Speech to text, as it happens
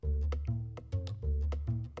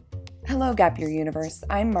Hello, Gap Year Universe.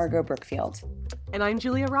 I'm Margot Brookfield. And I'm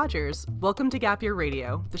Julia Rogers. Welcome to Gap Year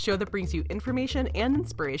Radio, the show that brings you information and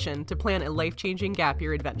inspiration to plan a life-changing gap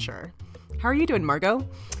year adventure. How are you doing, Margot?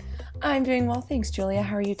 I'm doing well, thanks, Julia.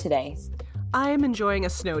 How are you today? I'm enjoying a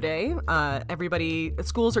snow day.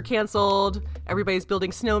 Schools are canceled, everybody's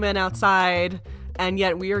building snowmen outside, and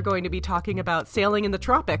yet we are going to be talking about sailing in the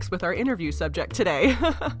tropics with our interview subject today.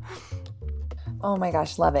 Oh my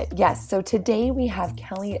gosh, love it. Yes, so today we have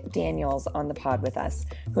Kelly Daniels on the pod with us,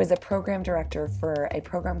 who is a program director for a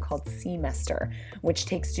program called Seamester, which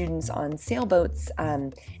takes students on sailboats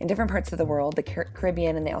in different parts of the world, the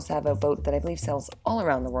Caribbean, and they also have a boat that I believe sails all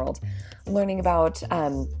around the world, learning about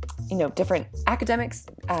different academics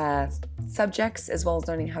subjects, as well as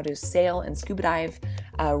learning how to sail and scuba dive.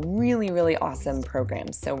 Really, really awesome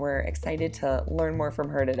programs. So we're excited to learn more from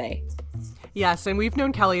her today. Yes, and we've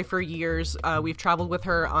known Kelly for years. We've traveled with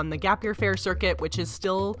her on the Gap Year Fair circuit, which is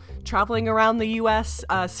still traveling around the U.S.,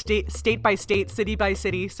 state by state, city by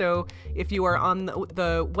city. So if you are on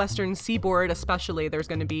the western seaboard especially, there's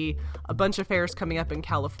going to be a bunch of fairs coming up in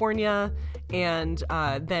California and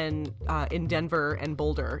then in Denver and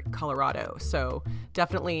Boulder, Colorado. So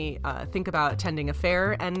definitely think about attending a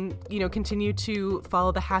fair and, continue to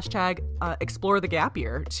follow the hashtag Explore the Gap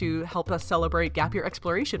Year to help us celebrate Gap Year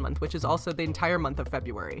Exploration Month, which is also the entire month of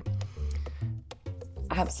February.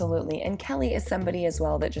 Absolutely. And Kelly is somebody as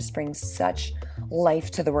well that just brings such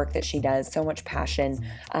life to the work that she does, so much passion.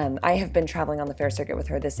 I have been traveling on the fair circuit with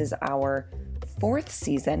her. This is our 4th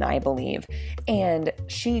season, I believe. And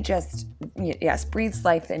she just, breathes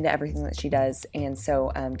life into everything that she does. And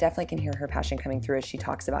so definitely can hear her passion coming through as she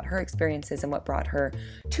talks about her experiences and what brought her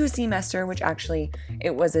to Seamester, which actually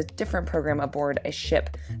it was a different program aboard a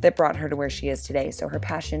ship that brought her to where she is today. So her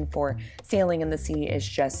passion for sailing in the sea is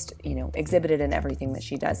just, exhibited in everything that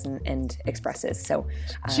she does and expresses. So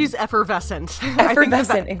she's effervescent.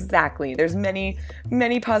 Effervescent, exactly. There's many,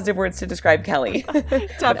 many positive words to describe Kelly. Definitely.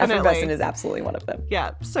 Effervescent is absolutely one of them.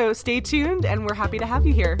 Yeah, so stay tuned and we're happy to have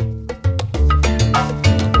you here.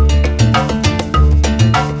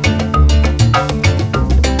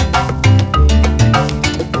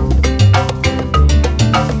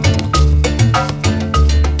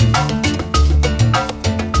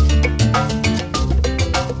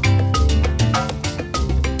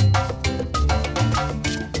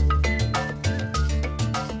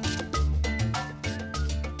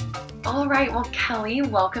 All right, well, Kelly,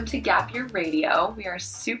 welcome to Gap Year Radio. We are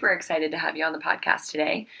super excited to have you on the podcast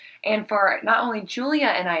today. And for not only Julia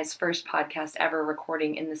and I's first podcast ever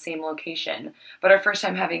recording in the same location, but our first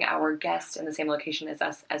time having our guest in the same location as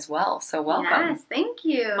us as well. So welcome. Yes, thank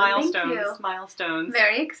you. Milestones.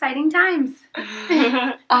 Very exciting times.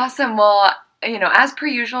 Awesome. Well, as per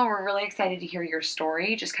usual, we're really excited to hear your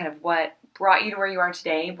story, just kind of what brought you to where you are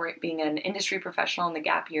today, being an industry professional in the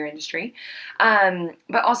gap year industry.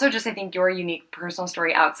 But also just, I think, your unique personal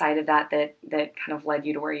story outside of that kind of led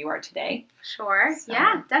you to where you are today. Sure. So.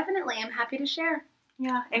 Yeah, definitely. I'm happy to share.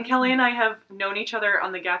 Yeah, and Kelly and I have known each other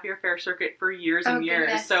on the Gap Year Fair circuit for years and years,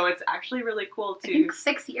 goodness. So it's actually really cool to... I think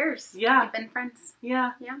 6 years. Yeah. We've been friends.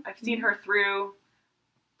 Yeah. Yeah. I've seen her through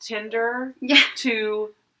Tinder to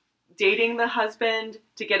dating the husband,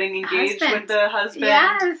 to getting engaged with the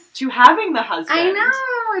husband, to having the husband. I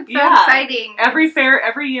know, it's so exciting.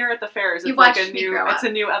 Every year at the fairs, it's like it's a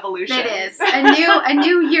new evolution. It is a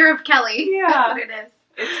new year of Kelly. Yeah, that's what it is.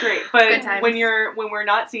 It's great. But when we're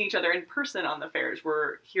not seeing each other in person on the fairs,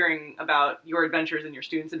 we're hearing about your adventures and your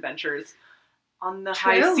students' adventures on the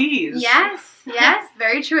high seas. Yes,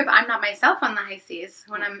 very true. If I'm not myself on the high seas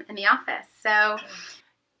when I'm in the office, so.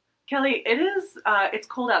 Kelly, it's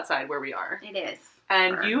cold outside where we are. It is.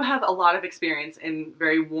 And you have a lot of experience in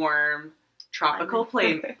very warm, tropical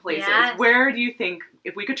places. Yes. Where do you think,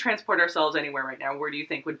 if we could transport ourselves anywhere right now, where do you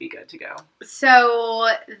think would be good to go? So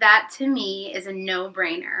that to me is a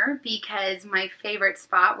no-brainer because my favorite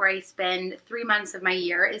spot where I spend 3 months of my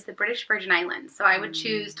year is the British Virgin Islands. So I would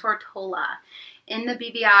choose Tortola. In the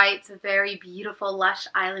BVI, it's a very beautiful, lush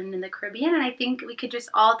island in the Caribbean, and I think we could just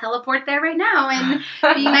all teleport there right now and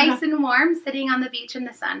be nice and warm, sitting on the beach in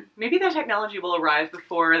the sun. Maybe that technology will arrive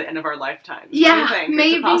before the end of our lifetimes. Yeah, what do you think?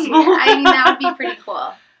 maybe. Is it possible? I mean, that would be pretty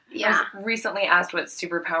cool. Yeah. I was recently asked what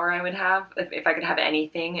superpower I would have, if I could have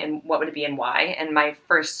anything, and what would it be and why, and my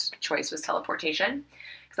first choice was teleportation.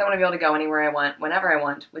 Because I want to be able to go anywhere I want, whenever I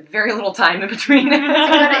want, with very little time in between.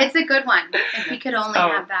 It's a good one. If we could only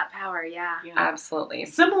have that power, yeah. Absolutely.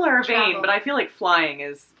 Similar vein, but I feel like flying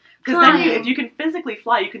is... Because then if you can physically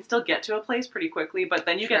fly, you can still get to a place pretty quickly, but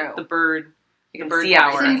then you get the bird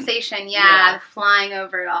power. Sensation, flying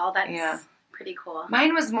over it all. That's pretty cool.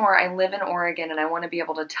 Mine was more, I live in Oregon and I want to be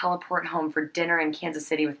able to teleport home for dinner in Kansas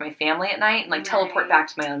City with my family at night and like teleport back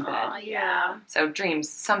to my own bed. Oh, yeah. So dreams,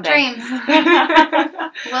 someday. Dreams.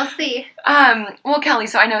 We'll see. Well, Kelly,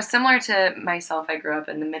 so I know similar to myself, I grew up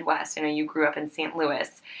in the Midwest. I know you grew up in St.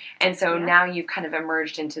 Louis. And so now you've kind of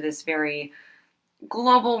emerged into this very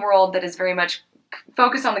global world that is very much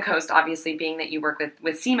focused on the coast, obviously, being that you work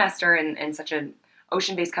with Seamester and such an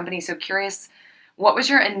ocean-based company. So curious, what was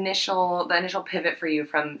your initial pivot for you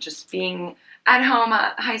from just being at home,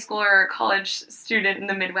 a high school or college student in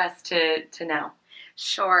the Midwest to now?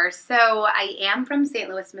 Sure. So I am from St.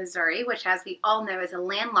 Louis, Missouri, which, as we all know, is a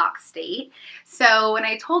landlocked state. So when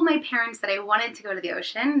I told my parents that I wanted to go to the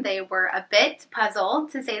ocean, they were a bit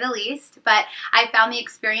puzzled, to say the least. But I found the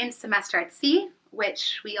Experience Semester at Sea,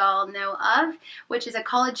 which we all know of, which is a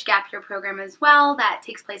college gap year program as well that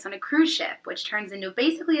takes place on a cruise ship, which turns into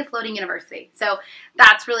basically a floating university. So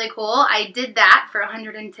that's really cool. I did that for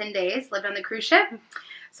 110 days, lived on the cruise ship,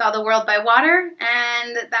 saw the world by water,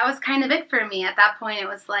 and that was kind of it for me. At that point, it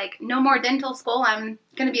was like, no more dental school. I'm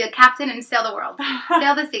going to be a captain and sail the world,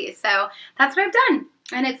 sail the seas. So that's what I've done,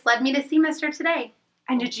 and it's led me to Seamester today.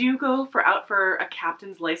 And did you go out for a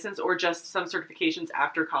captain's license or just some certifications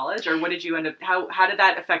after college? Or what did you end up, how did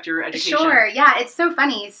that affect your education? Sure, yeah, it's so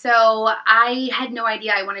funny. So I had no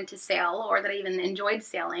idea I wanted to sail or that I even enjoyed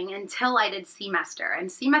sailing until I did Seamester. And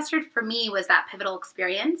Seamester for me was that pivotal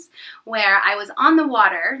experience where I was on the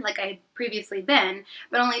water like I had previously been,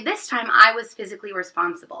 but only this time I was physically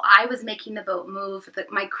responsible. I was making the boat move.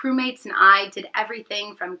 My crewmates and I did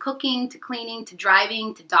everything from cooking to cleaning to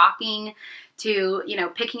driving to docking to,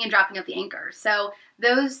 picking and dropping up the anchor. So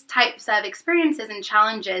those types of experiences and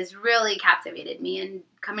challenges really captivated me, and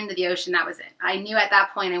coming to the ocean, that was it. I knew at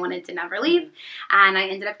that point I wanted to never leave, and I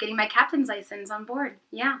ended up getting my captain's license on board.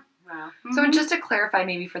 Yeah. Wow. Mm-hmm. So just to clarify,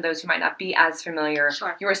 maybe for those who might not be as familiar,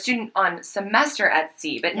 Sure. you were a student on Semester at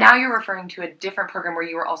Sea, but now you're referring to a different program where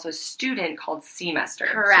you were also a student called Seamester.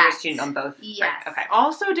 Correct. So you're a student on both. Yes. Right? Okay.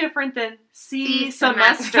 Also different than Sea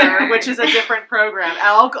Semester, Semester. which is a different program.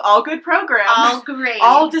 All good programs. All great.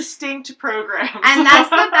 All distinct programs. And that's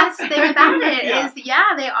the best thing about it Yeah. is,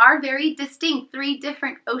 they are very distinct, 3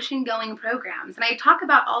 different ocean-going programs. And I talk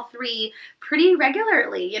about all 3 pretty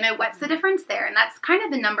regularly. What's the difference there? And that's kind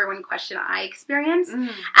of the number one question I experience.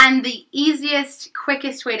 And the easiest,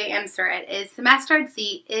 quickest way to answer it is Semester at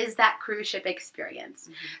Sea is that cruise ship experience.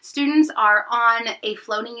 Students are on a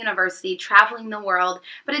floating university traveling the world,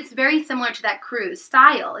 but it's very similar to that cruise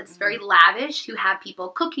style. It's very lavish. You have people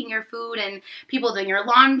cooking your food and people doing your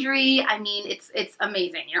laundry. I mean, it's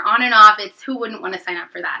amazing. You're on and off. Who wouldn't want to sign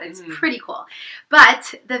up for that? It's pretty cool.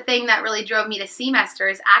 But the thing that really drove me to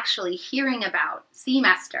Seamester is actually hearing about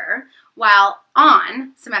Seamester while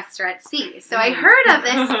on Semester at Sea. So I heard of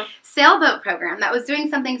this sailboat program that was doing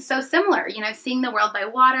something so similar, seeing the world by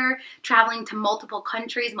water, traveling to multiple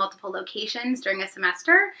countries, multiple locations during a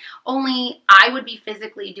semester, only I would be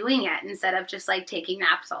physically doing it instead of just like taking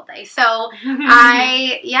naps all day. So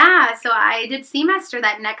I did Seamester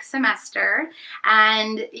that next semester,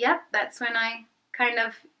 and that's when I kind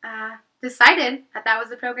of decided that was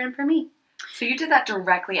the program for me. So you did that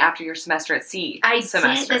directly after your Semester at Sea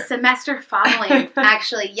semester. Did the semester following,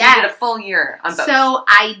 actually, yes. You did a full year on both. So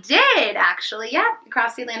I did, actually,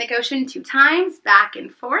 across the Atlantic Ocean 2 times, back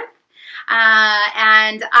and forth.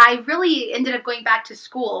 And I really ended up going back to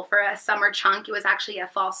school for a summer chunk. It was actually a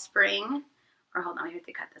fall spring. Or hold on, we have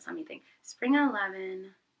to cut this. Let me think. Spring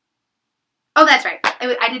 11. Oh, that's right.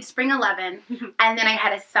 I did spring 11, and then I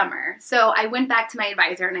had a summer. So I went back to my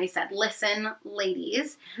advisor, and I said, listen,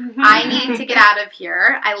 ladies, I need to get out of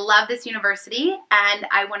here. I love this university, and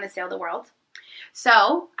I want to sail the world.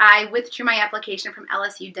 So I withdrew my application from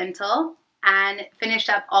LSU Dental and finished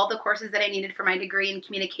up all the courses that I needed for my degree in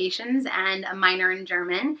communications and a minor in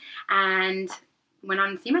German, and went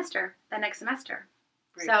on Seamester that next semester.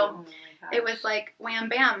 Very so cool. it was like, wham,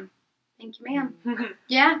 bam. Thank you, ma'am.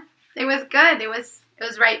 Yeah. It was good. It was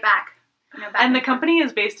right back. Back and the company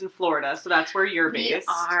is based in Florida, so that's where you're based.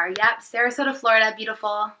 We are, Sarasota, Florida.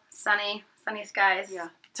 Beautiful, sunny skies. Yeah.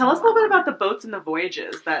 Tell us a little bit about the boats and the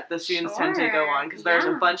voyages that the students tend to go on, because there's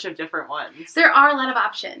a Yeah. bunch of different ones. There are a lot of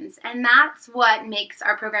options, and that's what makes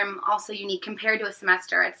our program also unique compared to a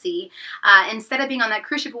semester at sea. Instead of being on that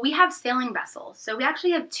cruise ship, we have sailing vessels. So we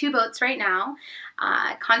actually have 2 boats right now,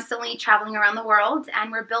 constantly traveling around the world, and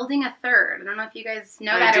we're building a 3rd. I don't know if you guys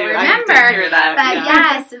know that or remember. I did hear that.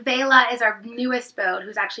 But yes, Vela is our newest boat,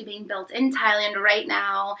 who's actually being built in Thailand right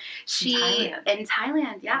now. In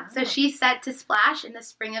Thailand, yeah. Oh. So she's set to splash in the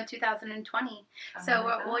spring spring of 2020. Oh So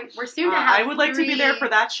my we're soon to have I would like to be there for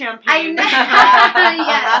that champagne. I know.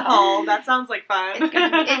 That hall. That sounds like fun.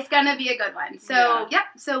 It's gonna be a good one. So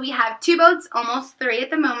so we have 2 boats, almost 3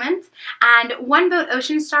 at the moment, and 1 boat,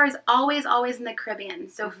 Ocean Star, is always in the Caribbean.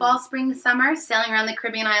 So fall, spring, summer, sailing around the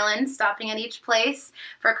Caribbean islands, stopping at each place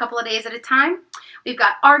for a couple of days at a time. We've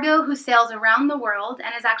got Argo, who sails around the world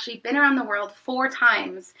and has actually been around the world 4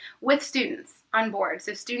 times with students on board.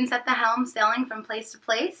 So students at the helm sailing from place to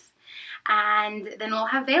place. And then we'll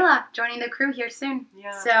have Vela joining the crew here soon.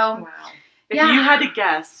 Yeah. So Wow. If you had to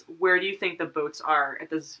guess, where do you think the boats are at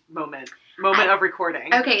this moment of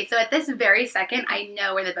recording? Okay, so at this very second, I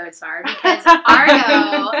know where the boats are because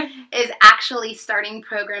Argo is actually starting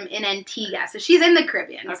program in Antigua. So she's in the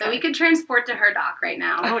Caribbean. So we could transport to her dock right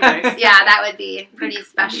now. Oh, nice. Yeah, that would be pretty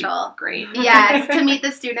special. Great. Yes, to meet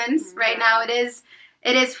the students. Right now it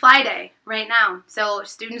is fly day right now. So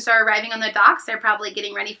students are arriving on the docks. They're probably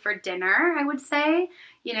getting ready for dinner, I would say.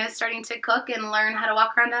 Starting to cook and learn how to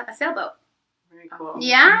walk around a sailboat. Very cool.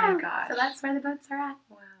 Yeah. Oh my gosh. So that's where the boats are at.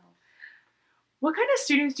 Wow. What kind of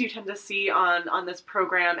students do you tend to see on this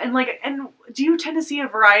program? And do you tend to see a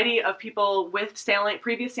variety of people with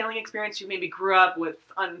previous sailing experience who maybe grew up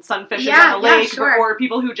on sunfishes on the lake, or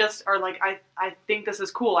people who just are like, I think this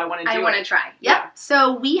is cool, I want to do it. I want to try. Yep. Yeah.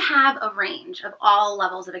 So we have a range of all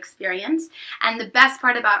levels of experience. And the best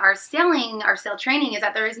part about our sail training is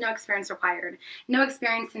that there is no experience required. No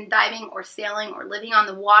experience in diving or sailing or living on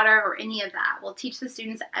the water or any of that. We'll teach the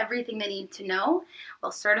students everything they need to know.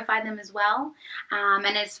 We'll certify them as well. And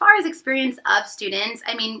as far as experience of students,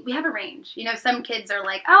 I mean, we have a range. Some kids are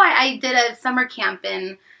like, oh, I did a summer camp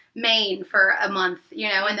in Maine for a month,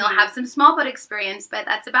 and they'll have some small boat experience, but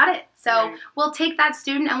that's about it. So we'll take that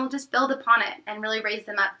student and we'll just build upon it and really raise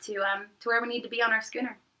them up to where we need to be on our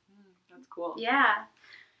schooner. That's cool. Yeah.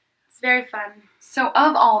 It's very fun. So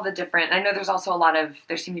of all the different, I know there's also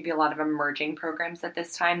there seem to be a lot of emerging programs at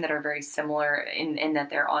this time that are very similar in that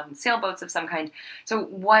they're on sailboats of some kind. So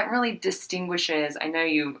what really distinguishes, I know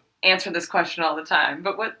you answer this question all the time,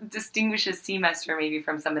 but what distinguishes Seamester maybe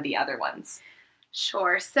from some of the other ones?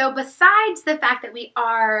 Sure. So besides the fact that we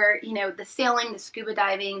are, the sailing, the scuba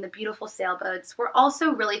diving, the beautiful sailboats, we're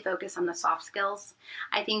also really focused on the soft skills.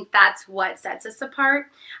 I think that's what sets us apart.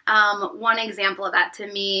 One example of that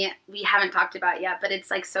to me, we haven't talked about yet, but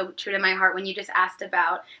it's so true to my heart when you just asked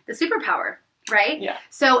about the superpower, right? Yeah.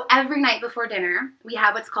 So every night before dinner, we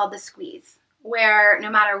have what's called the squeeze, where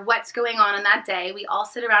no matter what's going on that day, we all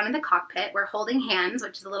sit around in the cockpit. We're holding hands,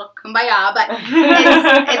 which is a little kumbaya, but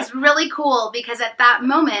it's really cool because at that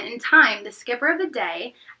moment in time, the skipper of the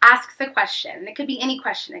day asks a question. It could be any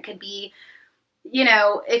question. It could be,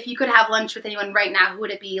 if you could have lunch with anyone right now, who would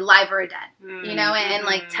it be, live or dead?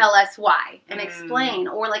 And tell us why and explain.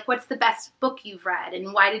 Or what's the best book you've read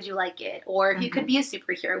and why did you like it? Or if you could be a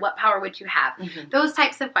superhero, what power would you have? Those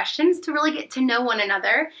types of questions to really get to know one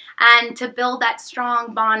another and to build that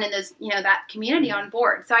strong bond and those, that community on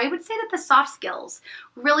board. So I would say that the soft skills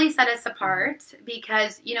really set us apart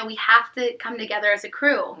because, we have to come together as a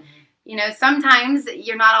crew. Sometimes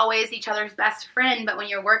you're not always each other's best friend, but when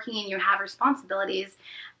you're working and you have responsibilities,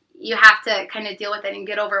 you have to kind of deal with it and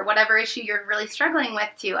get over whatever issue you're really struggling with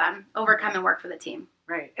to overcome and work for the team.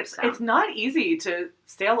 Right. It's not easy to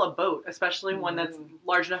sail a boat, especially one that's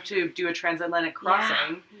large enough to do a transatlantic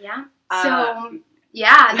crossing. Yeah.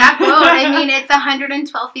 That boat, it's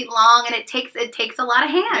 112 feet long and it takes a lot of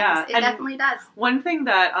hands. Yeah, it definitely does. One thing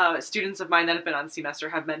that students of mine that have been on Seamester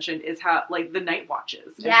have mentioned is how, the night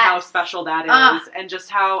watches and how special that is and just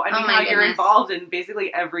how, how you're involved in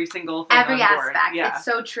basically every single thing every on board. aspect. Yeah. It's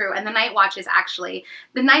so true. And the night watches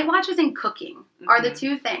and cooking are the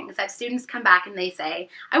 2 things that students come back and they say,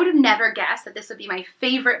 I would have never guessed that this would be my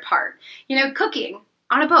favorite part. Cooking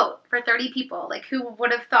on a boat for 30 people. Who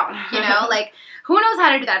would have thought, who knows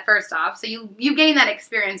how to do that first off? So you gain that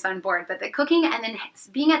experience on board. But the cooking and then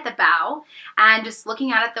being at the bow and just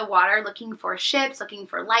looking out at the water, looking for ships, looking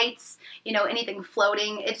for lights, anything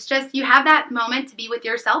floating. It's just, you have that moment to be with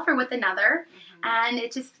yourself or with another. And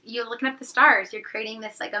it's just, you're looking up the stars. You're creating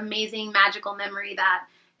this amazing, magical memory that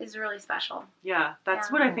is really special. Yeah,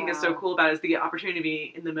 that's what I think is so cool about it, is the opportunity to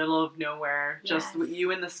be in the middle of nowhere, just with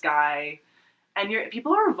you in the sky. And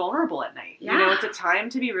people are vulnerable at night. Yeah. It's a time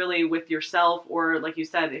to be really with yourself, or like you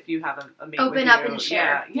said, if you have a mate open with up you. and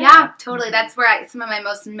share. Yeah, totally. That's where some of my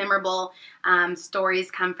most memorable stories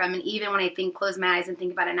come from. And even when I close my eyes and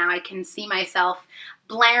think about it now, I can see myself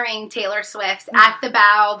blaring Taylor Swift at the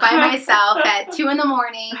bow by myself at 2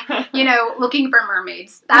 a.m, looking for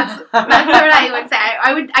mermaids. That's what I would say. I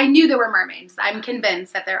I knew there were mermaids. I'm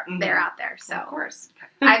convinced that they're out there. So of course.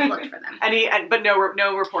 I've looked for them. But no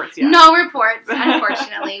reports yet. No reports,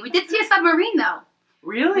 unfortunately. We did see a submarine though.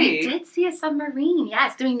 Really? We did see a submarine,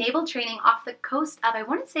 yes, doing naval training off the coast of, I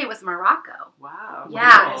want to say it was Morocco. Wow.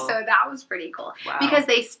 Yeah, cool. so that was pretty cool. Wow. Because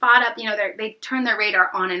they spot up, they turn their radar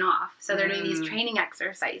on and off. So they're doing these training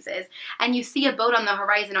exercises. And you see a boat on the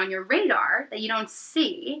horizon on your radar that you don't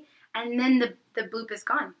see, and then the boop is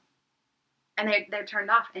gone. And they're turned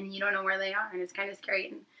off, and you don't know where they are, and it's kind of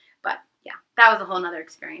scary. But yeah, that was a whole nother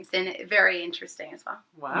experience, and very interesting as well.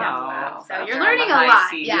 Wow. Yeah, So that's you're on learning the a high lot.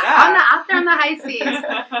 seas. Yeah, Yeah. out there on the high seas.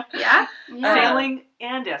 Yeah. Sailing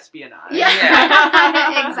and espionage.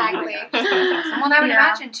 Yeah. Exactly. Well, and I would Yeah.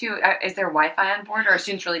 imagine too, is there Wi-Fi on board, or are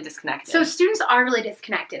students really disconnected? So students are really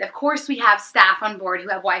disconnected. Of course, we have staff on board who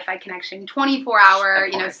have Wi-Fi connection, 24-hour,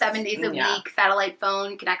 Of course. 7 days a Yeah. week, satellite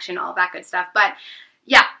phone connection, all that good stuff. But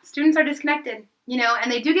yeah, students are disconnected.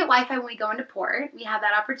 And they do get Wi-Fi when we go into port. We have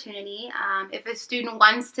that opportunity. If a student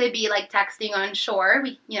wants to be like texting on shore,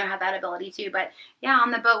 we have that ability too. But yeah,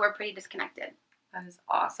 on the boat, we're pretty disconnected. That is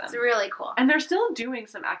awesome. It's really cool. And they're still doing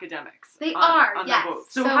some academics. They on are, the yes.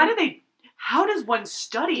 boat. So So- how does one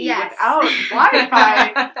study Yes. without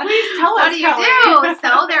Wi-Fi? Please tell us, What do you Kelly. do?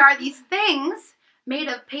 So there are these things made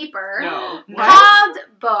of paper No. called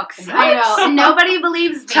books. What? I know. And nobody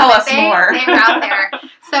believes me. Tell but us more. They're out there.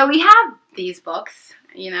 So we have these books,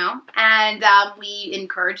 and we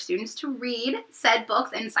encourage students to read said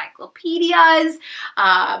books, encyclopedias,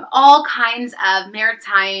 all kinds of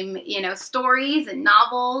maritime, stories and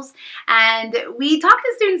novels. And we talk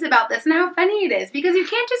to students about this and how funny it is, because you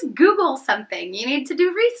can't just Google something. You need to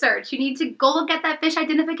do research. You need to go look at that fish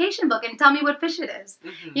identification book and tell me what fish it is.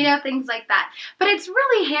 Mhm. Things like that. But it's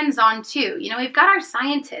really hands-on too. We've got our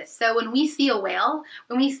scientists. So when we see a whale,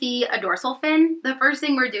 when we see a dorsal fin, the first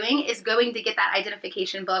thing we're doing is going to get that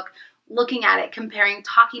identification book, looking at it, comparing,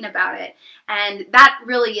 talking about it. And that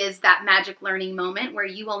really is that magic learning moment where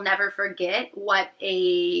you will never forget what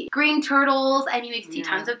a green turtles, we see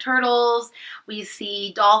tons of turtles. We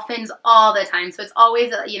see dolphins all the time. So it's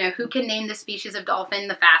always, who can name the species of dolphin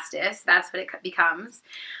the fastest? That's what it becomes.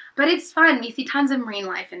 But it's fun. We see tons of marine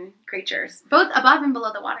life and creatures, both above and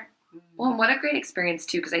below the water. Well, and what a great experience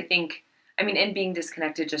too, because I think, in being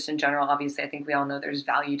disconnected just in general, obviously, I think we all know there's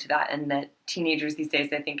value to that, and that teenagers these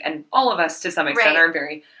days, I think, and all of us to some extent, Right. are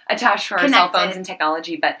very attached to our cell phones and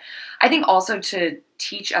technology. But I think also to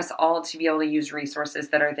teach us all to be able to use resources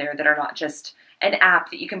that are there, that are not just an app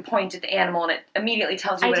that you can point at the animal and it immediately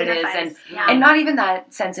tells you what it is, and not even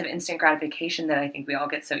that sense of instant gratification that I think we all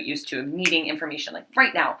get so used to, of needing information like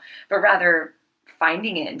right now, but rather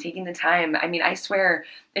finding it and taking the time. I swear,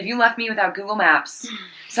 if you left me without Google Maps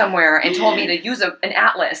somewhere and told me to use an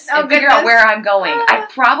atlas and figure out where I'm going,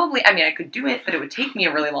 I could do it, but it would take me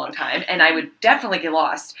a really long time, and I would definitely get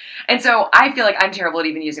lost. And so I feel like I'm terrible at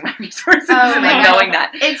even using my resources and knowing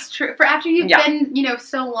that. It's true. For after you've been,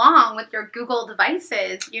 so long with your Google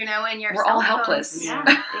devices, and your We're cell all phones, helpless. Yeah.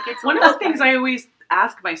 It gets One of little the things scary. I always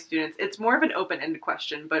ask my students, it's more of an open-ended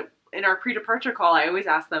question, but in our pre-departure call, I always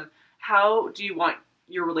ask them, how do you want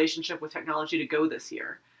your relationship with technology to go this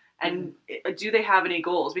year? And do they have any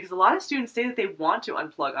goals? Because a lot of students say that they want to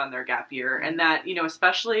unplug on their gap year, and that,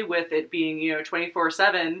 especially with it being,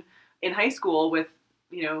 24/7 in high school with,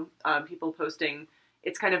 people posting,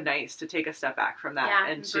 it's kind of nice to take a step back from that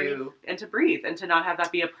and to breathe and to not have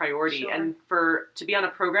that be a priority. Sure. And to be on a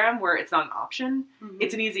program where it's not an option,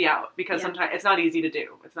 it's an easy out, because sometimes it's not easy to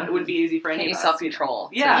do. It's not, it wouldn't be easy for any of us. Self-control.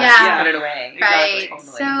 Yeah. Put it away. Right. Totally.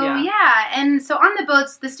 So and so on the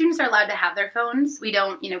boats, the students are allowed to have their phones. We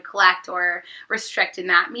don't, collect or restrict in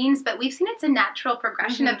that means, but we've seen it's a natural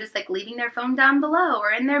progression of just like leaving their phone down below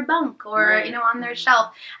or in their bunk or on their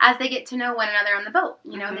shelf as they get to know one another on the boat.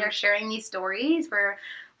 They're sharing these stories. We're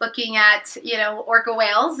looking at orca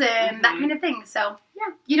whales and that kind of thing. So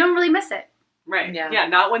yeah, you don't really miss it. Right. Yeah. Yeah.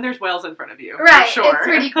 Not when there's whales in front of you. Right. For sure. It's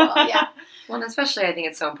pretty cool. Yeah. Well, and especially I think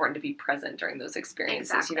it's so important to be present during those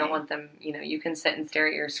experiences. Exactly. You don't want them, you can sit and stare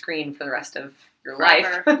at your screen for the rest of your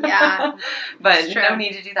Forever. life. Yeah. But It's true. no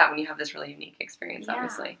need to do that when you have this really unique experience,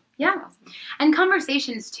 obviously. Yeah. That's awesome. And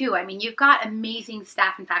conversations too. You've got amazing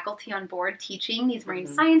staff and faculty on board teaching these marine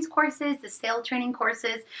science courses, the sail training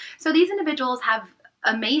courses. So these individuals have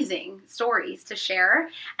amazing stories to share,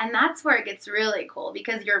 and that's where it gets really cool,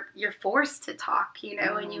 because you're forced to talk,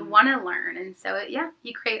 and you want to learn, and so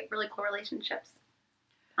you create really cool relationships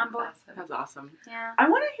on board. That's awesome. Yeah. I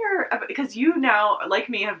want to hear, because you now, like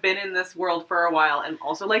me, have been in this world for a while, and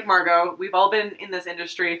also like Margot, we've all been in this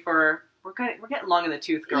industry for, we're getting long in the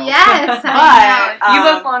tooth, girls. Yes, But, I know.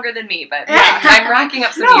 You both longer than me, but Yeah. I'm racking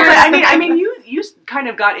up some No, years. but I mean, you kind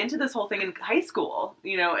of got into this whole thing in high school,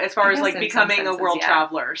 as far as like becoming a world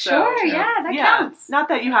traveler. So, sure, yeah, that counts. Not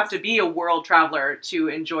that you have to be a world traveler to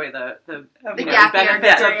enjoy the gap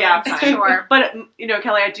benefits of gap time. Sure. But,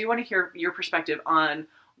 Kelly, I do want to hear your perspective on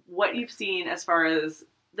what you've seen as far as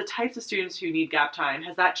the types of students who need gap time.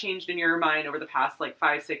 Has that changed in your mind over the past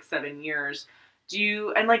 5, 6, 7 years?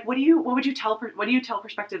 What do you tell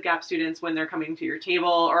prospective gap students when they're coming to your table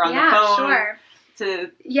or on the phone? Sure.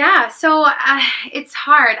 Yeah, so it's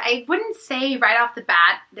hard. I wouldn't say right off the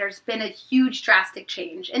bat there's been a huge drastic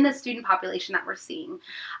change in the student population that we're seeing.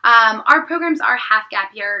 Our programs are half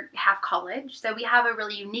gap year, half college, so we have a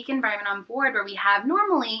really unique environment on board where we have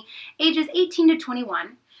normally ages 18 to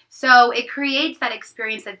 21. So it creates that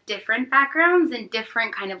experience of different backgrounds and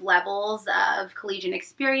different kind of levels of collegiate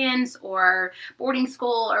experience or boarding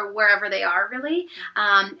school or wherever they are really.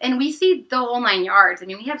 And we see the whole 9 yards. I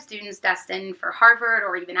mean, we have students destined for Harvard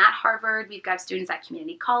or even at Harvard. We've got students at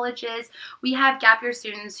community colleges. We have gap year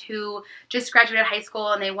students who just graduated high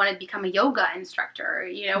school and they want to become a yoga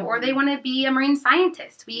instructor, or they want to be a marine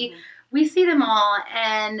scientist. We see them all.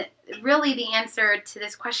 And really the answer to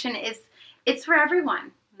this question is it's for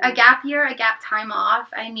everyone. A gap year, a gap time off,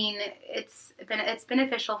 I mean, it's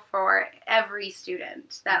beneficial for every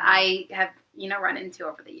student that I have, run into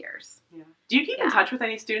over the years. Yeah. Do you keep in touch with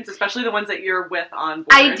any students, especially the ones that you're with on board?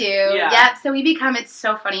 I do. Yeah. Yep. So it's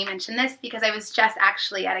so funny you mentioned this because I was just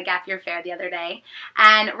actually at a gap year fair the other day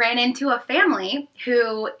and ran into a family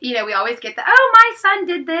who, we always get my son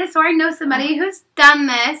did this, or I know somebody who's done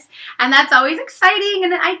this, and that's always exciting.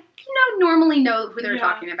 And I normally know who they're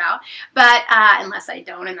talking about, but unless I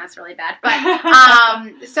don't, and that's really bad.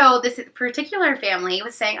 But so this particular family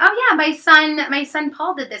was saying, my son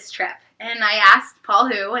Paul did this trip. And I asked Paul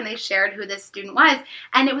who, and they shared who this student was.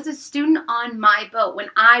 And it was a student on my boat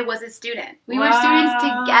when I was a student. We were students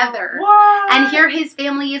together. What? And here his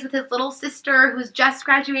family is with his little sister who's just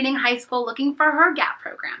graduating high school looking for her gap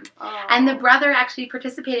program. Oh. And the brother actually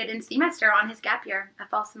participated in semester on his gap year, a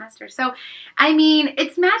fall semester. So, I mean,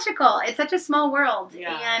 it's magical. It's such a small world.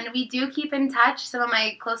 Yeah. And we do keep in touch. Some of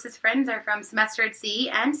my closest friends are from semester at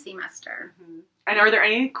sea and semester. Mm-hmm. And are there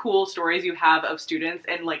any cool stories you have of students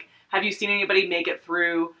and have you seen anybody make it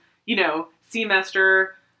through,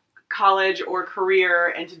 semester, college, or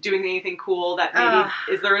career into doing anything cool that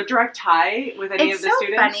maybe, is there a direct tie with any of the students?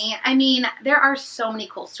 It's so funny. I mean, there are so many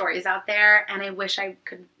cool stories out there, and I wish I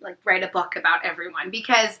could, write a book about everyone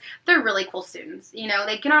because they're really cool students.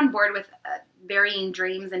 They get on board with varying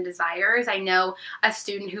dreams and desires. I know a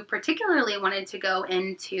student who particularly wanted to go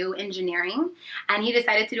into engineering, and he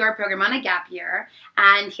decided to do our program on a gap year,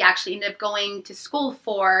 and he actually ended up going to school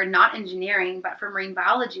for not engineering but for marine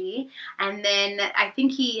biology, and then I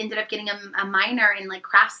think he ended up getting a minor in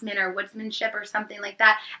craftsman or woodsmanship or something like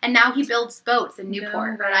that, and now he builds boats in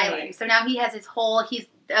Newport, Rhode Island. So now he has he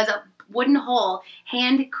does a wooden hull,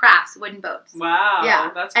 hand crafts wooden boats. Wow.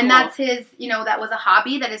 Yeah. That's cool. And that's his, that was a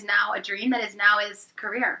hobby that is now a dream that is now his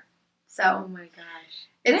career. So. Oh my gosh.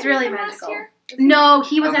 It's really magical. No,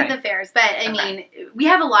 he was at the fairs, but I mean, we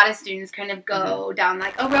have a lot of students kind of go down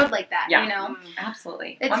a road like that,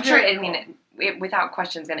 Absolutely. It's I'm really sure, cool. It without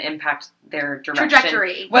question is going to impact their direction.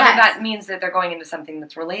 Trajectory. Whether that means that they're going into something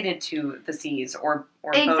that's related to the seas or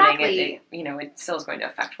exactly. boating, it still is going to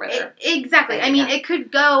affect where they're exactly. I mean, it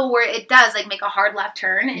could go where it does make a hard left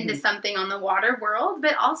turn into something on the water world,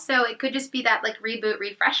 but also it could just be that reboot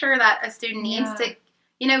refresher that a student needs to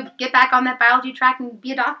get back on that biology track and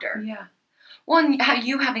be a doctor. Yeah. Well, and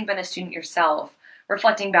you having been a student yourself,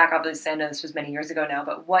 reflecting back, obviously, I know this was many years ago now,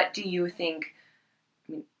 but what do you think,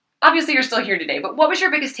 obviously you're still here today, but what was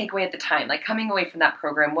your biggest takeaway at the time? Coming away from that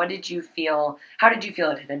program, how did you feel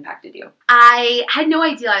it had impacted you? I had no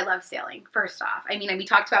idea I loved sailing, first off. I mean, we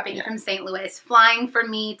talked about being from St. Louis, flying for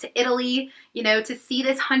me to Italy, to see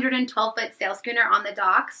this 112-foot sail schooner on the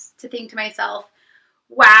docks, to think to myself,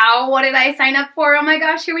 wow, what did I sign up for? Oh my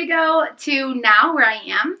gosh, here we go. To now where I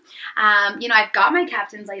am. I've got my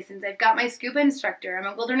captain's license. I've got my scuba instructor. I'm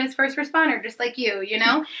a wilderness first responder, just like you,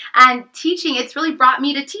 And teaching, it's really brought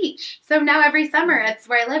me to teach. So now every summer, it's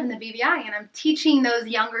where I live in the BVI, and I'm teaching those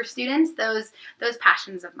younger students those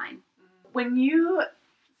passions of mine. When you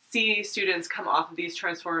see students come off of these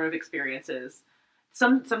transformative experiences,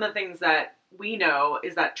 some of the things that we know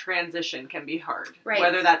is that transition can be hard. Right.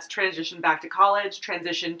 Whether that's transition back to college,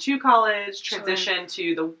 transition to college, transition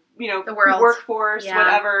to the world, workforce,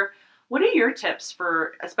 whatever. What are your tips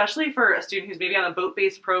especially for a student who's maybe on a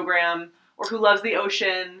boat-based program or who loves the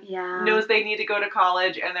ocean, knows they need to go to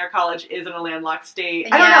college and their college is in a landlocked state?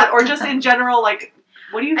 I don't know, or just in general,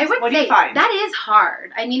 What do you I would what say do you find? that is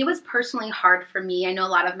hard. I mean, it was personally hard for me. I know a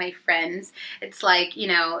lot of my friends, it's like,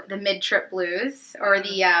 the mid-trip blues or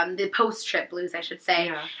the post-trip blues, I should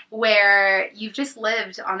say, where you've just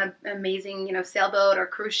lived on an amazing, sailboat or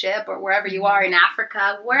cruise ship or wherever you are in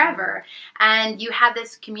Africa, wherever. And you have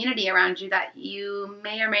this community around you that you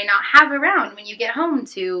may or may not have around when you get home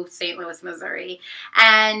to St. Louis, Missouri.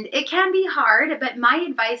 And it can be hard, but my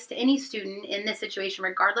advice to any student in this situation,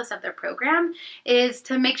 regardless of their program, is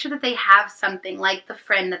to make sure that they have something like the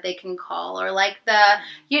friend that they can call, or like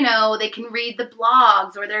they can read the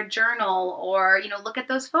blogs or their journal, or, look at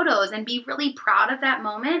those photos and be really proud of that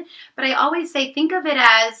moment. But I always say, think of it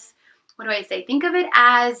as, Think of it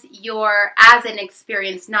as an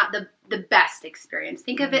experience, not the best experience.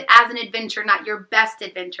 Think of it as an adventure, not your best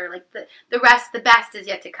adventure. Like the best is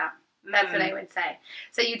yet to come. That's what I would say.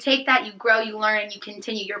 So you take that, you grow, you learn, and you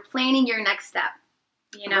continue. You're planning your next step.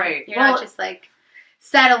 Right. You're not just like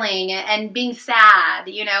settling and being sad,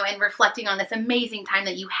 and reflecting on this amazing time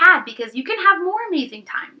that you had, because you can have more amazing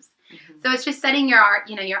times. So it's just setting your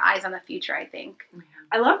eyes on the future, I think.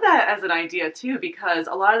 I love that as an idea too, because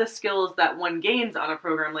a lot of the skills that one gains on a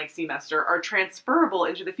program like Seamester are transferable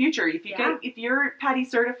into the future. If you're PADI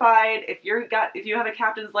certified, if you have a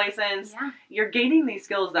captain's license, you're gaining these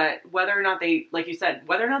skills that whether or not they, like you said,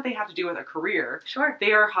 whether or not they have to do with a career,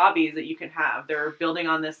 they are hobbies that you can have. They're building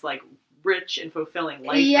on this like rich and fulfilling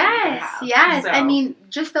life. Yes. So. I mean,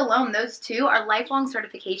 just alone, those two are lifelong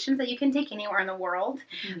certifications that you can take anywhere in the world.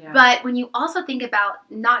 But when you also think about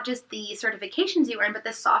not just the certifications you earn, but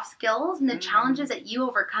the soft skills and the challenges that you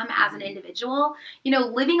overcome as an individual,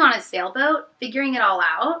 living on a sailboat, figuring it all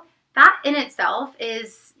out, that in itself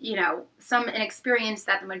is, an experience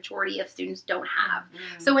that the majority of students don't have.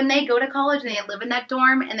 So when they go to college and they live in that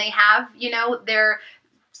dorm and they have, their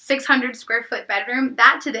 600 square foot bedroom,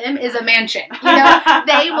 that to them is a mansion.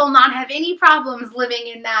 They will not have any problems living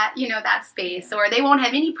in that, that space, or they won't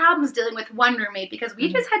have any problems dealing with one roommate because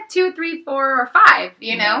we just had 2, 3, 4, or 5,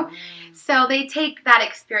 So they take that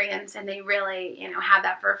experience and they really, have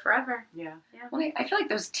that for forever. Well, I feel like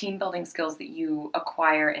those team building skills that you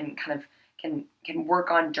acquire and kind of can work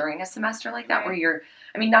on during a semester like that, where you're,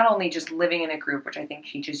 not only just living in a group, which I think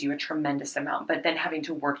teaches you a tremendous amount, but then having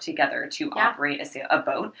to work together to operate a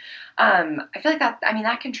boat. I feel like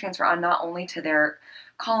that can transfer on not only to their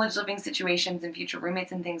college living situations and future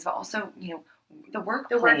roommates and things, but also, the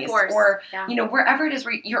workplace or, wherever it is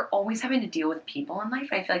where you're always having to deal with people in life.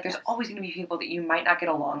 And I feel like there's always going to be people that you might not get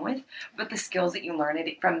along with, but the skills that you learn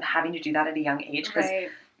from having to do that at a young age, because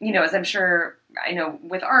as I'm sure, I know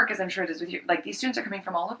with ARC, as I'm sure it is with you, like these students are coming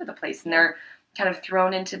from all over the place and they're kind of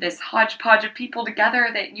thrown into this hodgepodge of people together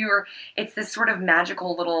that it's this sort of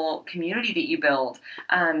magical little community that you build.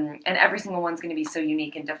 And every single one's going to be so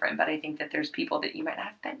unique and different. But I think that there's people that you might not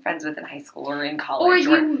have been friends with in high school or in college. Or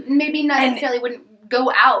you maybe not necessarily wouldn't go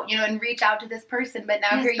out, and reach out to this person, but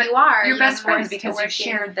now here you are. You're best friends because you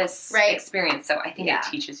shared this experience. So I think it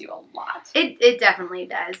teaches you a lot. It definitely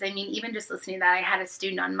does. Even just listening to that, I had a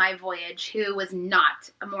student on my voyage who was not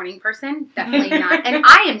a morning person, definitely not. And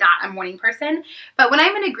I am not a morning person, but when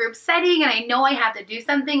I'm in a group setting and I know I have to do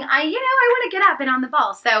something, I want to get up and on the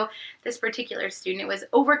ball. So this particular student, it was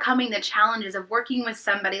overcoming the challenges of working with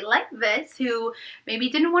somebody like this who maybe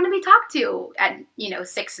didn't want to be talked to at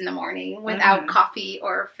 6 a.m. without coffee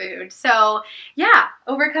or food. So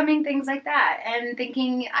overcoming things like that and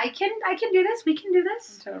thinking I can do this, we can do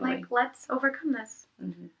this. Totally. Like, let's overcome this.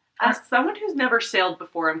 As someone who's never sailed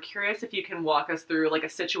before, I'm curious if you can walk us through like a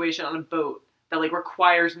situation on a boat that like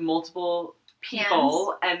requires multiple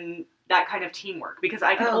people and that kind of teamwork, because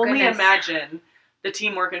I can only imagine the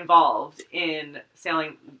teamwork involved in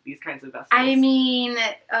sailing these kinds of vessels.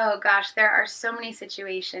 There are so many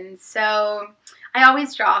situations. So I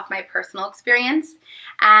always draw off my personal experience.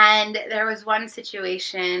 And there was one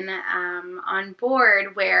situation on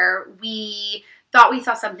board where we thought we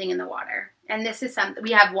saw something in the water. And this is something,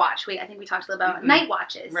 we have watch. I think we talked a little about night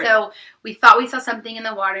watches. Right. So we thought we saw something in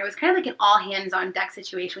the water. It was kind of like an all hands on deck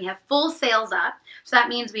situation. We have full sails up. So that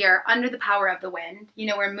means we are under the power of the wind.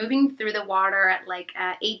 We're moving through the water at like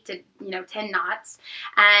 8 to 10 knots.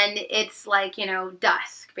 And it's like,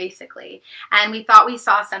 dusk basically. And we thought we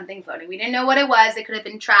saw something floating. We didn't know what it was. It could have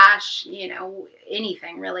been trash,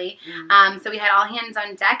 anything really. So we had all hands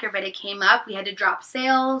on deck. Everybody came up. We had to drop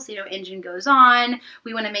sails. Engine goes on.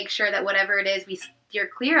 We want to make sure that whatever it is we steer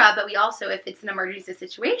clear of, but we also, if it's an emergency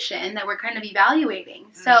situation, that we're kind of evaluating.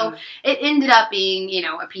 So it ended up being,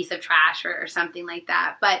 a piece of trash or something like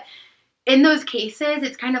that. But in those cases,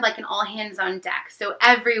 it's kind of like an all hands on deck. So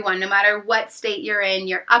everyone, no matter what state you're in,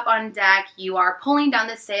 you're up on deck. You are pulling down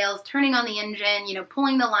the sails, turning on the engine,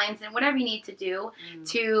 pulling the lines in, whatever you need to do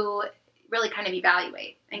to really kind of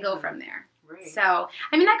evaluate and go from there. Right. So,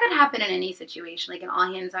 that could happen in any situation, like an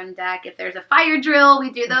all hands on deck. If there's a fire drill,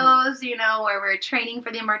 we do those, where we're training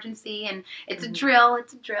for the emergency, and it's a drill,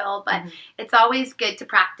 but it's always good to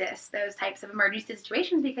practice those types of emergency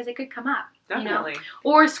situations because it could come up. Definitely.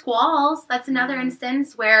 Or squalls. That's another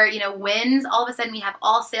instance where, winds, all of a sudden we have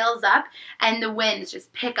all sails up and the winds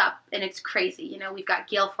just pick up and it's crazy. We've got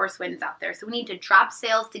gale force winds out there. So we need to drop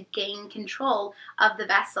sails to gain control of the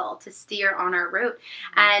vessel to steer on our route.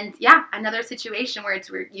 And another situation where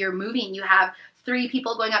you're moving, you have 3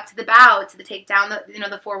 people going up to the bow to take down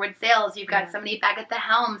the forward sails. You've got somebody back at the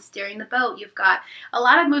helm steering the boat. You've got a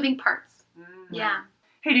lot of moving parts. Mm-hmm. Yeah.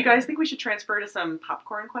 Hey, do you guys think we should transfer to some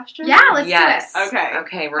popcorn questions? Yeah, let's do it.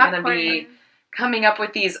 Okay, we're going to be coming up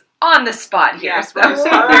with these on the spot here. Yes,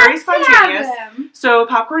 very spontaneous. So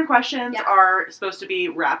popcorn questions are supposed to be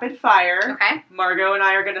rapid fire. Okay. Margot and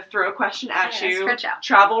I are going to throw a question at you. Stretch out.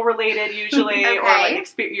 Travel related usually, or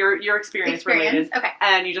like your experience related. Okay.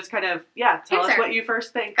 And you just kind of, tell us what you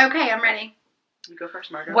first think. Okay, I'm ready. You go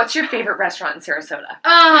first, Margot. What's your favorite restaurant in Sarasota?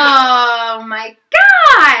 Oh my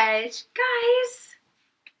gosh, guys.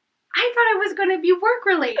 I thought it was going to be work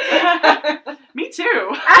related. Me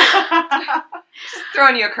too. Just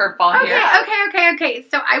throwing you a curveball here. Okay.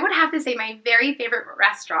 So I would have to say my very favorite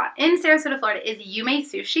restaurant in Sarasota, Florida is Yume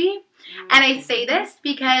Sushi. And I say this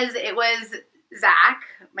because it was Zach,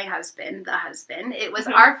 my husband, It was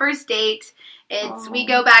our first date. We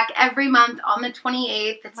go back every month on the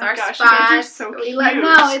 28th. It's our spot. You guys are so cute.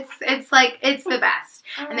 It's the best.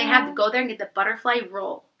 And they have to go there and get the butterfly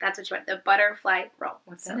roll. That's what you want, the butterfly roll.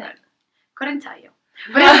 What's in it? Couldn't tell you.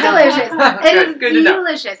 But it's delicious. It is good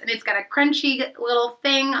delicious. And it's got a crunchy little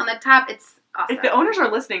thing on the top. It's awesome. If the owners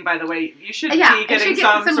are listening, by the way, you should be getting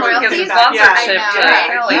some royalties. Sponsorship.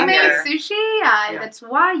 Yume Sushi. That's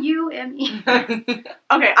Y-U-M-E. Okay,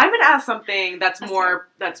 I'm going to ask something that's more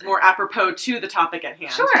apropos to the topic at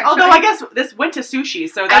hand. Sure. Although I guess this went to sushi,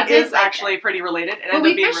 so that is actually pretty related.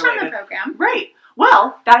 We fished on the program. Right.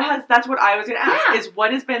 Well, that's what I was going to ask, is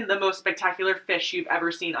what has been the most spectacular fish you've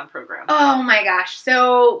ever seen on program? Oh my gosh.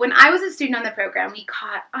 So when I was a student on the program, we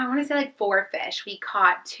caught, I want to say 4 fish. We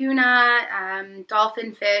caught tuna,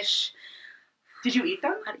 dolphin fish. Did you eat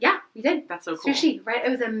them? Yeah, we did. That's so cool. Sushi, right? It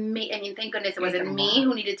was amazing. Thank goodness it wasn't me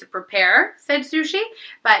who needed to prepare said sushi.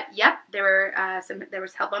 But yep, there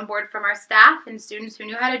was help on board from our staff and students who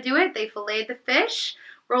knew how to do it. They filleted the fish,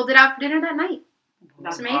 rolled it out for dinner that night.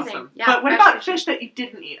 That's amazing. Awesome. Yeah, but what about fish that you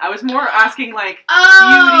didn't eat? I was more asking beauty,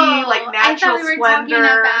 natural I thought we were splendor.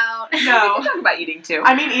 About... No, we can talk about eating too.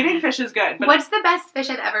 I mean, eating fish is good. But what's the best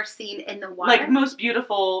fish I've ever seen in the water? Most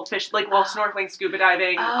beautiful fish, while snorkeling, scuba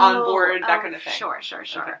diving, on board, that kind of thing. Sure.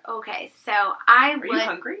 Okay, so I would. Are you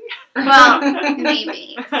hungry? Well,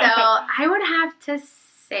 maybe. So I would have to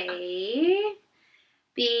say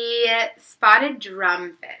the spotted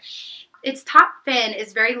drumfish. Its top fin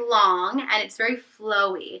is very long and it's very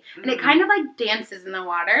flowy and it kind of dances in the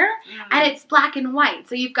water and it's black and white.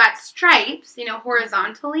 So you've got stripes,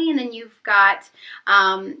 horizontally, and then you've got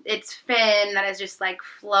its fin that is just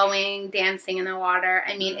flowing, dancing in the water.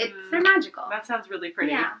 I mean, they're magical. That sounds really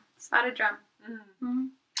pretty. Yeah, spotted drum. Mm-hmm.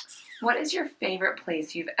 What is your favorite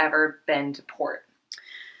place you've ever been to port?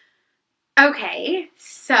 Okay,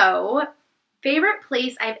 so favorite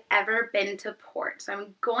place I've ever been to port. So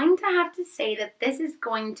I'm going to have to say that this is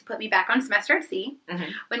going to put me back on semester at sea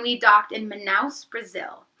when we docked in Manaus,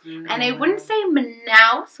 Brazil. And I wouldn't say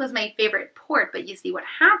Manaus was my favorite port, but you see what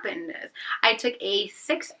happened is I took a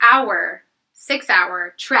 6-hour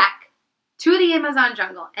trek to the Amazon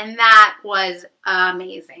jungle, and that was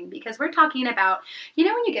amazing because we're talking about, when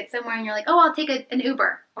you get somewhere and you're like, oh, I'll take an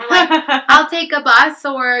Uber, or I'll take a bus,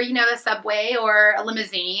 or the subway, or a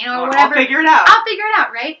limousine, or whatever. I'll figure it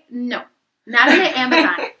out, right? No, not in the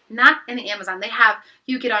Amazon. Not in the Amazon.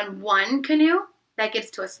 You get on one canoe that gets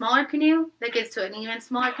to a smaller canoe, that gets to an even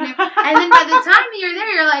smaller canoe, and then by the time you're there,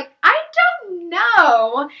 you're like, I don't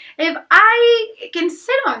know if I can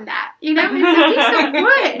sit on that. It's a piece of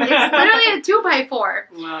wood. It's literally a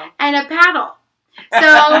 2x4 and a paddle. So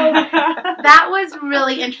that was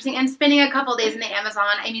really interesting. And spending a couple days in the Amazon,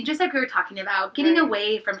 I mean, just like we were talking about, getting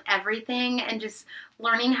away from everything and just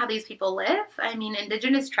learning how these people live. I mean,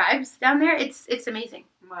 indigenous tribes down there, it's amazing.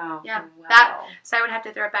 Wow. Yeah. Wow. So I would have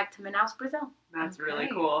to throw it back to Manaus, Brazil. That's really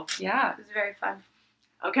cool. Yeah. It was very fun.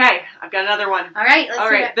 Okay, I've got another one. All right,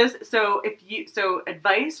 let's do it. So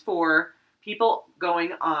advice for people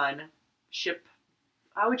going on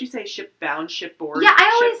how would you say shipbound, shipboard? Yeah,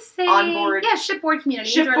 I always say onboard. Yeah, shipboard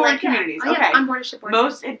communities. Shipboard communities. Yeah. Oh, okay. Yeah, onboard shipboard.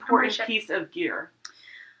 Most important piece of gear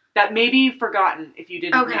that may be forgotten if you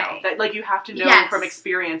didn't Okay. know. That like you have to know Yes. from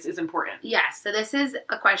experience is important. Yes, so this is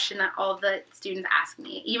a question that all the students ask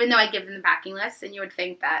me, even though I give them the packing list, and you would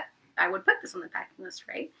think that I would put this on the packing list,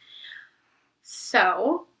 right?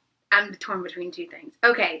 So, I'm torn between two things.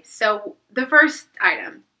 Okay, so the first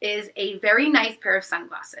item is a very nice pair of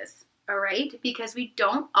sunglasses, all right? Because we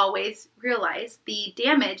don't always realize the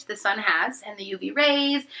damage the sun has and the UV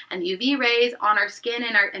rays and the UV rays on our skin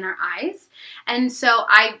and our eyes. And so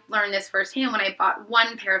I learned this firsthand when I bought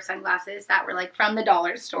one pair of sunglasses that were like from the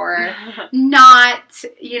dollar store, not,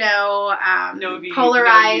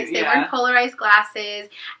 polarized. They weren't polarized glasses.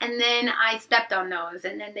 And then I stepped on those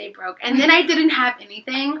and then they broke. And then I didn't have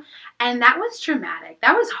anything. And that was traumatic.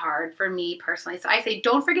 That was hard for me personally. So I say,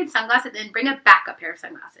 don't forget sunglasses, then bring a backup pair of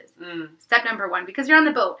sunglasses. Step number one, because you're on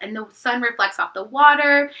the boat and the sun reflects off the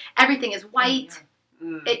water. Everything is white.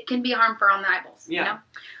 It can be harmful on the eyeballs, you know?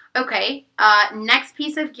 Okay, next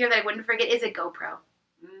piece of gear that I wouldn't forget is a GoPro.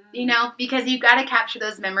 You know, because you've got to capture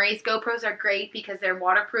those memories. GoPros are great because they're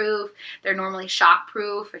waterproof. They're normally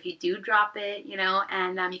shockproof if you do drop it, you know,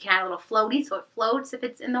 and you can add a little floaty so it floats if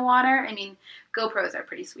it's in the water. I mean, GoPros are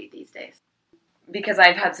pretty sweet these days. Because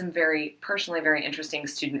I've had some personally very interesting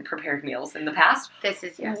student-prepared meals in the past. This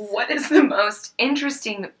is, yes. What is the most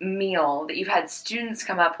interesting meal that you've had students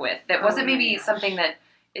come up with that wasn't maybe something that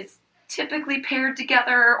is typically paired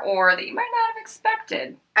together or that you might not have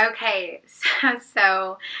expected? Okay,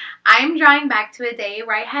 so I'm drawing back to a day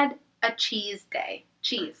where I had a cheese day.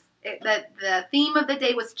 Cheese. The theme of the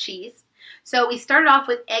day was cheese. So we started off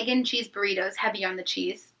with egg and cheese burritos, heavy on the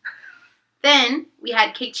cheese. Then we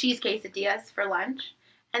had cheese quesadillas for lunch.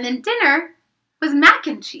 And then dinner was mac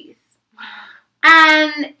and cheese.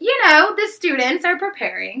 And, the students are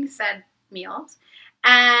preparing said meals.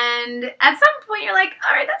 And at some point you're like,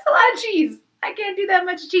 all right, that's a lot of cheese. I can't do that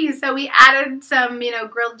much cheese. So we added some,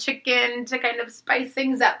 grilled chicken to kind of spice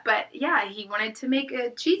things up. But yeah, he wanted to make a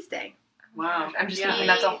cheese day. Wow. I'm just thinking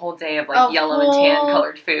that's a whole day of yellow and tan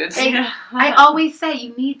colored foods. I always say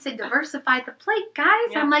you need to diversify the plate, guys.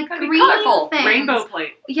 Yeah, I'm like green colorful. things. Rainbow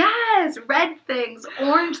plate. Yes, red things,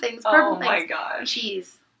 orange things, purple things. Oh my gosh.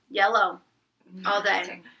 Cheese, yellow, all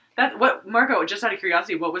day. Margo, just out of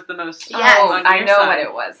curiosity, what was the most Yes. Oh, I know side? what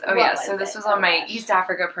it was. Oh, What yeah. was So this it? was on my gosh. East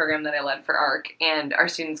Africa program that I led for ARC, and our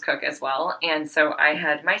students cook as well. And so I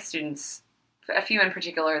had my students, a few in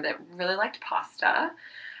particular, that really liked pasta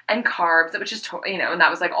and carbs, which is, and that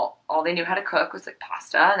was like all they knew how to cook was like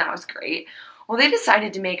pasta, and that was great. Well, they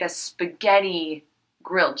decided to make a spaghetti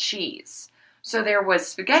grilled cheese. So there was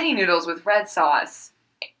spaghetti noodles with red sauce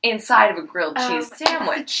inside of a grilled cheese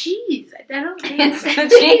sandwich. It's the cheese. I don't think It's the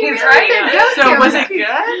cheese, right? So was it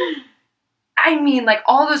good? I mean, like,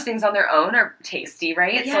 all those things on their own are tasty,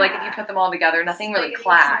 right? Yeah. So, like, if you put them all together, nothing really Spaghetti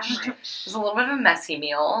clashed. It sandwich. was a little bit of a messy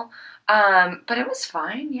meal. But it was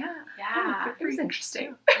fine, yeah. Yeah. It was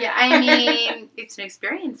interesting. Yeah, I mean, it's an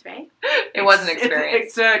experience, right? It was an experience.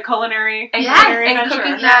 It's a culinary and Yes. cooking, and adventure.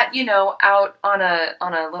 cooking that, out on a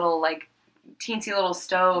little, like, teensy little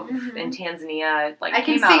stove Mhm. in Tanzania, like, I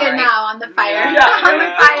can came out see it all right. now on the fire. Yeah. On the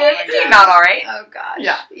Yeah. fire. It came out all right. Oh gosh.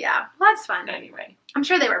 Yeah. Yeah. Well, that's fun. Anyway, I'm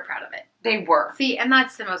sure they were proud of it. they were. See, and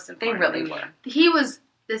that's the most They important. really were.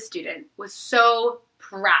 This student was so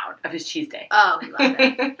proud. Of his cheese day. Oh, he loved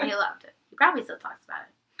it. He loved it. He probably still talks about it.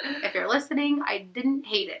 If you're listening, I didn't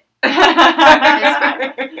hate it.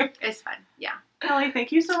 It's fun. Yeah. Kelly,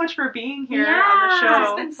 thank you so much for being here Yeah. on the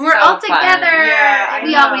show. It's been We're so all fun. together. Yeah,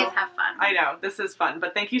 we I know. always have fun. I know, this is fun,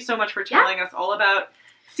 but thank you so much for Yeah. telling us all about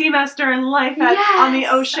semester and life Yes, on the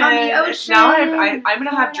ocean. on the ocean. Now I'm going to have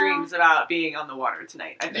Florida. dreams about being on the water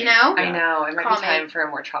tonight, I think. You know? I know. It might Call be me. time for a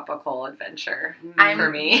more tropical adventure I'm- for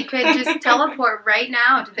me. You could just teleport right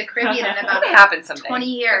now to the Caribbean in It's about gonna happen someday. 20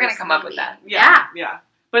 years. We're gonna come up with maybe. that. Yeah.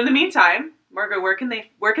 But in the meantime, Margo, where can the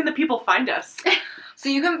people find us? So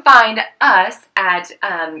you can find us at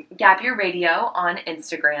Gap Year Radio on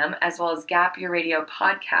Instagram, as well as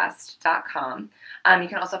gapyearradiopodcast.com. You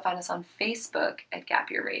can also find us on Facebook at Gap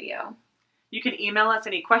Year Radio. You can email us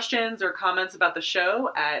any questions or comments about the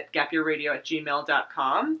show at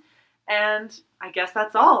gapyearradio@gmail.com. And I guess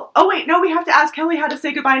that's all. Oh, wait, no, we have to ask Kelly how to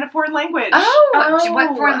say goodbye in a foreign language.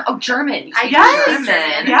 What foreign? Oh, German. You speak Yes.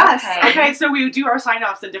 German. Yes. Okay. Okay, so we do our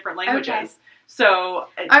sign-offs in different languages. Okay. So,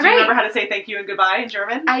 do you right. remember how to say thank you and goodbye in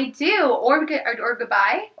German? I do. Or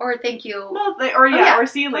goodbye. Or thank you. Well, yeah. or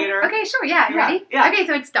see you later. Okay, sure. Yeah, you Yeah, ready? yeah. Okay,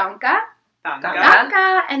 so it's Danke. Danke. Danke.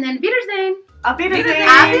 Danke. And then Wiedersehen. Auf Wiedersehen.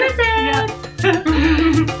 Auf Wiedersehen. Yeah.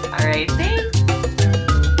 All right. Thanks.